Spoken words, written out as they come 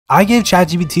I gave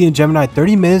ChatGPT and Gemini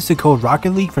 30 minutes to code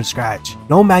Rocket League from scratch.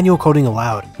 No manual coding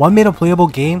allowed. One made a playable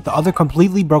game, the other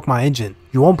completely broke my engine.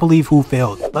 You won't believe who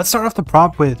failed. Let's start off the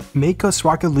prompt with make us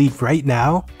Rocket League right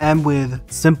now and with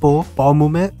simple ball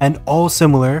movement and all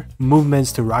similar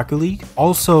movements to Rocket League.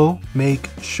 Also make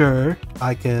sure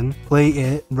I can play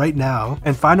it right now.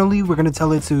 And finally, we're gonna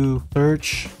tell it to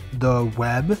search the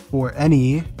web for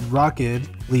any Rocket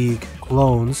League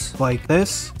clones like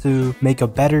this to make a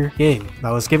better game.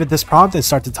 Now let's give it this prompt and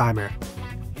start the timer.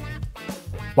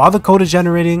 While the code is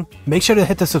generating, make sure to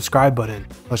hit the subscribe button.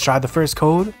 Let's try the first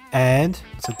code, and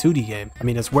it's a 2D game. I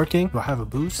mean, it's working. Do I have a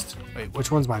boost? Wait,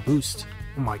 which one's my boost?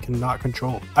 I cannot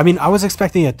control. I mean, I was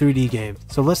expecting a 3D game,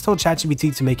 so let's tell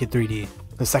ChatGPT to make it 3D.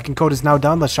 The second code is now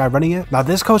done. Let's try running it. Now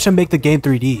this code should make the game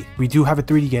 3D. We do have a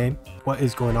 3D game. What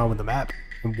is going on with the map?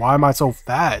 And why am I so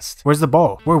fast? Where's the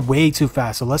ball? We're way too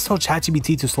fast, so let's tell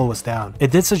ChatGPT to slow us down.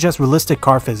 It did suggest realistic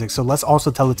car physics, so let's also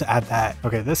tell it to add that.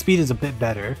 Okay, this speed is a bit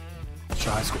better.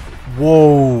 Try score.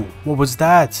 Whoa, what was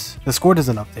that? The score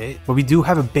doesn't update, but we do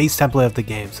have a base template of the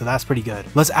game, so that's pretty good.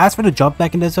 Let's ask for the jump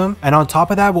mechanism, and on top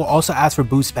of that, we'll also ask for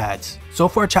boost pads. So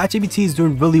far, ChatGPT is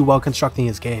doing really well constructing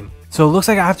his game. So it looks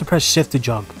like I have to press shift to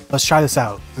jump. Let's try this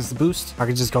out. This is the boost. I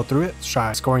can just go through it. Let's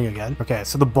try scoring again. Okay,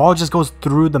 so the ball just goes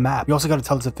through the map. You also got to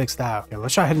tell it to fix that. Okay,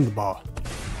 let's try hitting the ball.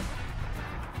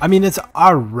 I mean, it's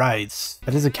alright.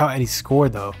 That doesn't count any score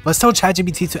though. Let's tell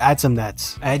ChatGPT to add some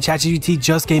nets. And ChatGPT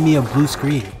just gave me a blue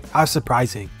screen. How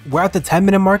surprising. We're at the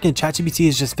 10-minute mark and ChatGPT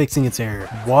is just fixing its error.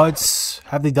 What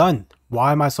have they done?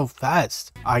 Why am I so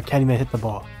fast? I can't even hit the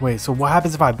ball. Wait, so what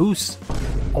happens if I boost?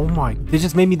 Oh my, they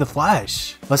just made me the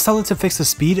Flash. Let's tell it to fix the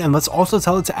speed and let's also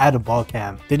tell it to add a ball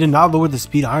cam. They did not lower the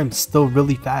speed. I'm still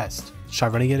really fast. Try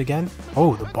running it again.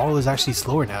 Oh, the ball is actually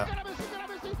slower now.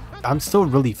 I'm still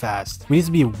really fast. We need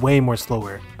to be way more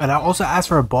slower. And I also asked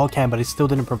for a ball cam, but it still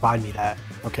didn't provide me that.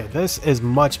 Okay, this is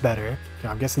much better. Okay,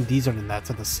 I'm guessing these are the nets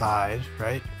at the side,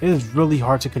 right? It is really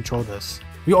hard to control this.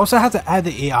 We also have to add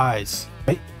the AIs.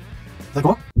 Wait, is that a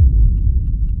goal?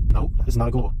 Nope, that is not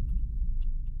a goal.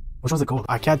 Which one's a goal?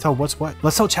 I can't tell what's what.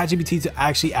 Let's tell ChatGPT to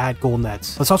actually add goal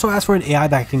nets. Let's also ask for an AI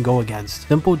that I can go against.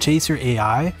 Simple Chaser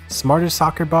AI, Smarter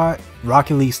Soccer Bot,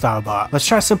 Rocket League style bot. Let's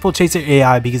try Simple Chaser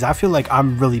AI because I feel like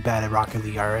I'm really bad at Rocket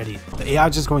League already. The AI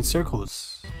just going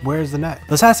circles. Where's the net?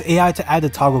 Let's ask AI to add the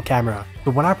toggle camera.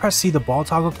 So when I press C, the ball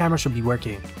toggle camera should be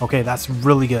working. Okay, that's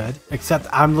really good. Except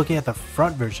I'm looking at the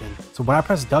front version. So when I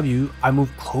press W, I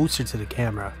move closer to the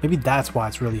camera. Maybe that's why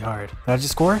it's really hard. Did I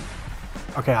just score?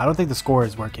 Okay, I don't think the score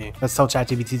is working. Let's tell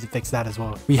ChatGPT to fix that as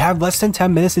well. We have less than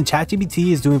 10 minutes and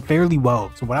ChatGPT is doing fairly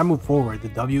well. So when I move forward, the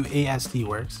WASD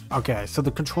works. Okay, so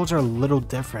the controls are a little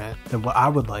different than what I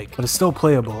would like, but it's still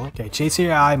playable. Okay, Chaser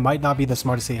AI might not be the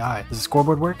smartest AI. Does the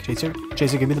scoreboard work? Chaser?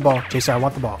 Chaser, give me the ball. Chaser, I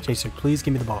want the ball. Chaser, please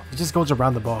give me the ball. It just goes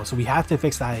around the ball, so we have to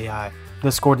fix that AI.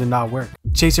 The score did not work.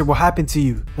 Chaser, what happened to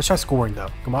you? Let's try scoring though.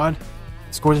 Come on.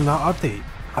 The score did not update.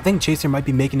 I think Chaser might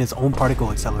be making his own particle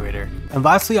accelerator. And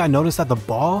lastly, I noticed that the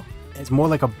ball is more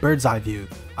like a bird's eye view.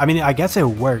 I mean, I guess it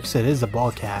works. It is a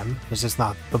ball cam. It's just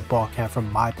not the ball cam from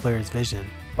my player's vision.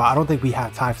 But I don't think we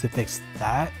have time to fix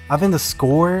that. I think the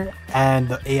score and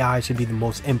the AI should be the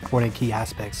most important key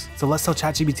aspects. So let's tell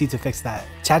ChatGPT to fix that.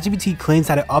 ChatGPT claims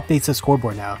that it updates the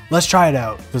scoreboard now. Let's try it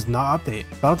out. It does not update.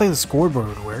 I don't think the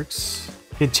scoreboard works.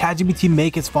 Can ChatGPT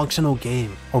make its functional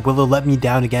game? Or will it let me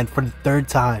down again for the third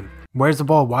time? Where's the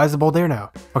ball? Why is the ball there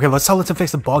now? Okay, let's tell it to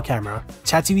fix the ball camera.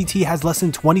 ChatGPT has less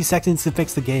than 20 seconds to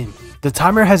fix the game. The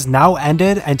timer has now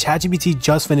ended and ChatGPT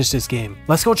just finished this game.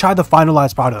 Let's go try the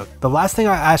finalized product. The last thing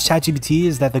I asked ChatGPT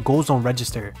is that the goals don't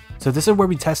register. So this is where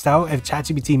we test out if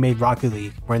ChatGPT made Rocket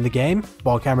League. We're in the game,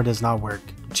 ball camera does not work.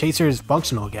 Chaser is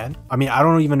functional again. I mean, I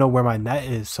don't even know where my net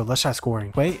is, so let's try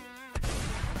scoring. Wait.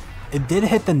 It did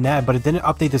hit the net, but it didn't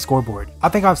update the scoreboard. I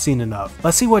think I've seen enough.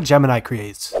 Let's see what Gemini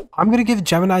creates. I'm gonna give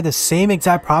Gemini the same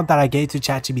exact prompt that I gave to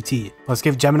ChatGPT. Let's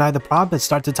give Gemini the prompt and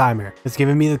start the timer. It's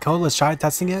giving me the code, let's try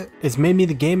testing it. It's made me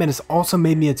the game and it's also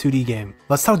made me a 2D game.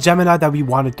 Let's tell Gemini that we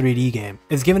want a 3D game.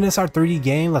 It's giving us our 3D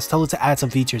game, let's tell it to add some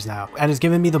features now. And it's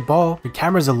giving me the ball. The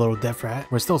camera's a little different.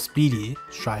 We're still speedy.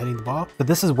 Let's try hitting the ball. But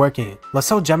this is working. Let's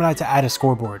tell Gemini to add a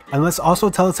scoreboard. And let's also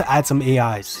tell it to add some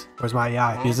AIs. Where's my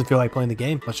AI? He doesn't feel like playing the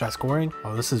game. Let's try scoring.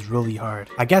 Oh, this is really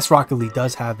hard. I guess Rocket League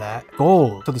does have that.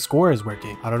 Goal. So the score is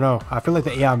working. I don't know. I feel like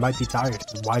the AI might be tired.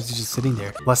 Why is it just sitting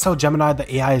there? Let's tell Gemini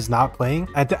the AI is not playing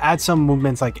and to add some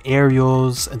movements like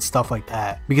aerials and stuff like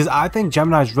that. Because I think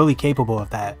Gemini is really capable of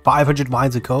that. 500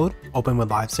 lines of code. Open with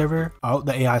live server. Oh,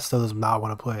 the AI still does not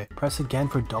want to play. Press again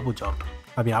for double jump.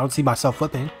 I mean, I don't see myself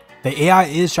flipping. The AI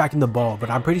is tracking the ball,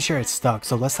 but I'm pretty sure it's stuck,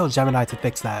 so let's tell Gemini to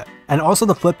fix that. And also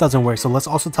the flip doesn't work, so let's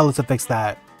also tell it to fix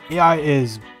that. AI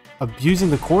is Abusing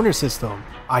the corner system.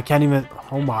 I can't even.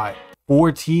 Oh my.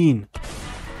 14.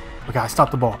 Okay, I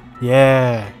stopped the ball.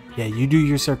 Yeah, you do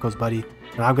your circles, buddy.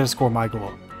 And I'm gonna score my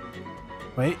goal.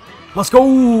 Wait, let's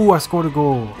go! I scored a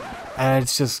goal. And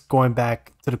it's just going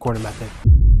back to the corner method.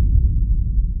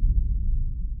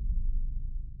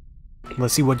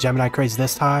 Let's see what Gemini creates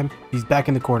this time. He's back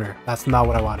in the corner. That's not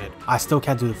what I wanted. I still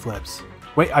can't do the flips.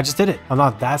 Wait, I just did it. I'm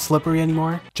not that slippery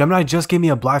anymore. Gemini just gave me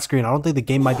a black screen. I don't think the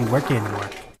game might be working anymore.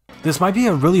 This might be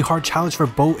a really hard challenge for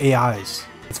both AIs.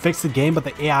 It's fixed the game, but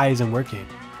the AI isn't working.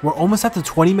 We're almost at the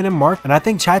 20-minute mark, and I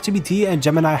think ChatGPT and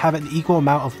Gemini have an equal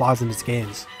amount of flaws in its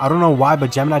games. I don't know why,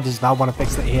 but Gemini does not want to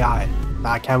fix the AI.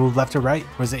 I can't move left or right.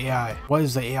 Where's the AI? What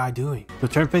is the AI doing? The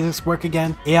turn physics work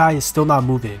again? AI is still not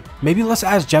moving. Maybe let's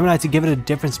ask Gemini to give it a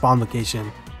different spawn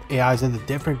location. AI is in the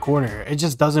different corner. It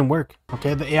just doesn't work.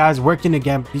 Okay, the AI is working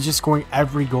again. He's just scoring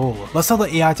every goal. Let's tell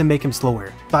the AI to make him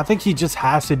slower. So I think he just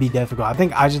has to be difficult. I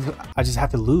think I just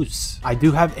have to lose. I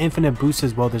do have infinite boosts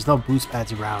as well. There's no boost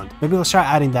pads around. Maybe let's try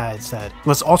adding that instead.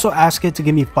 Let's also ask it to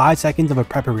give me 5 seconds of a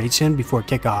preparation before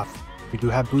kickoff. We do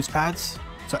have boost pads.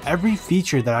 So every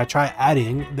feature that I try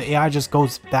adding, the AI just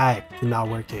goes back to not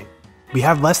working. We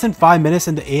have less than 5 minutes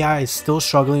and the AI is still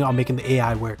struggling on making the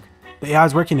AI work. The AI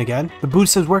is working again. The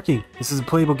boost is working. This is a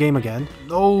playable game again.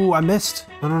 No, I missed.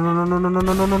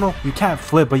 No. You can't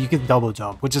flip, but you can double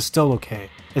jump, which is still okay.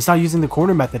 It's not using the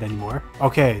corner method anymore.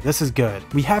 Okay, this is good.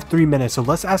 We have 3 minutes, so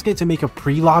let's ask it to make a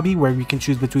pre-lobby where we can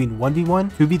choose between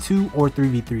 1v1, 2v2, or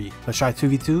 3v3. Let's try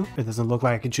 2v2. It doesn't look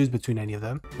like I can choose between any of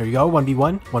them. There you go,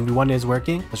 1v1. 1v1 is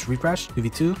working. Let's refresh.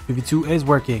 2v2. 2v2 is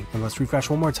working. And let's refresh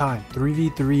one more time.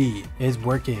 3v3 is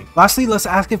working. Lastly, let's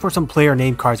ask it for some player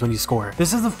name cards when you score.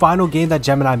 This is the final game that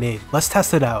Gemini made. Let's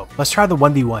test it out. Let's try the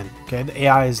 1v1. Okay, the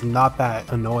AI is not that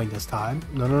annoying this time.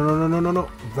 No.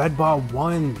 Red ball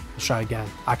 1. Let's try again.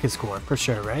 I can score for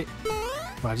sure, right?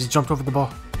 Oh, I just jumped over the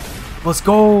ball. Let's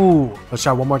go. Let's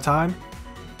try one more time.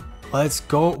 Let's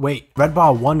go. Wait, red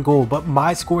ball 1 goal, but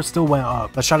my score still went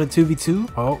up. Let's try the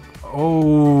 2v2.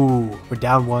 Oh, we're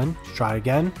down 1. Let's try it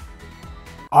again.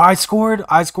 Oh, I scored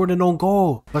an own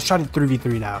goal. Let's try the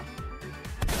 3v3 now.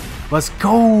 Let's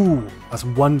go. That's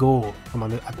 1 goal.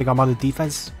 I think I'm on the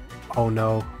defense. Oh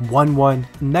no, 1-1.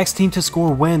 Next team to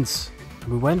score wins.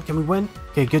 Can we win? Can we win?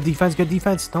 Okay, good defense, good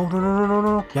defense.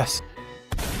 No. Yes.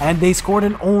 And they scored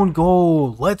an own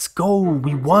goal. Let's go.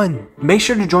 We won. Make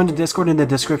sure to join the Discord in the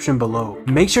description below.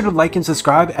 Make sure to like and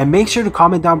subscribe, and make sure to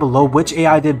comment down below which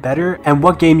AI did better and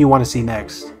what game you want to see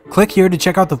next. Click here to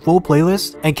check out the full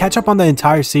playlist and catch up on the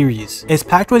entire series. It's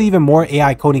packed with even more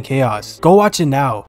AI coding chaos. Go watch it now.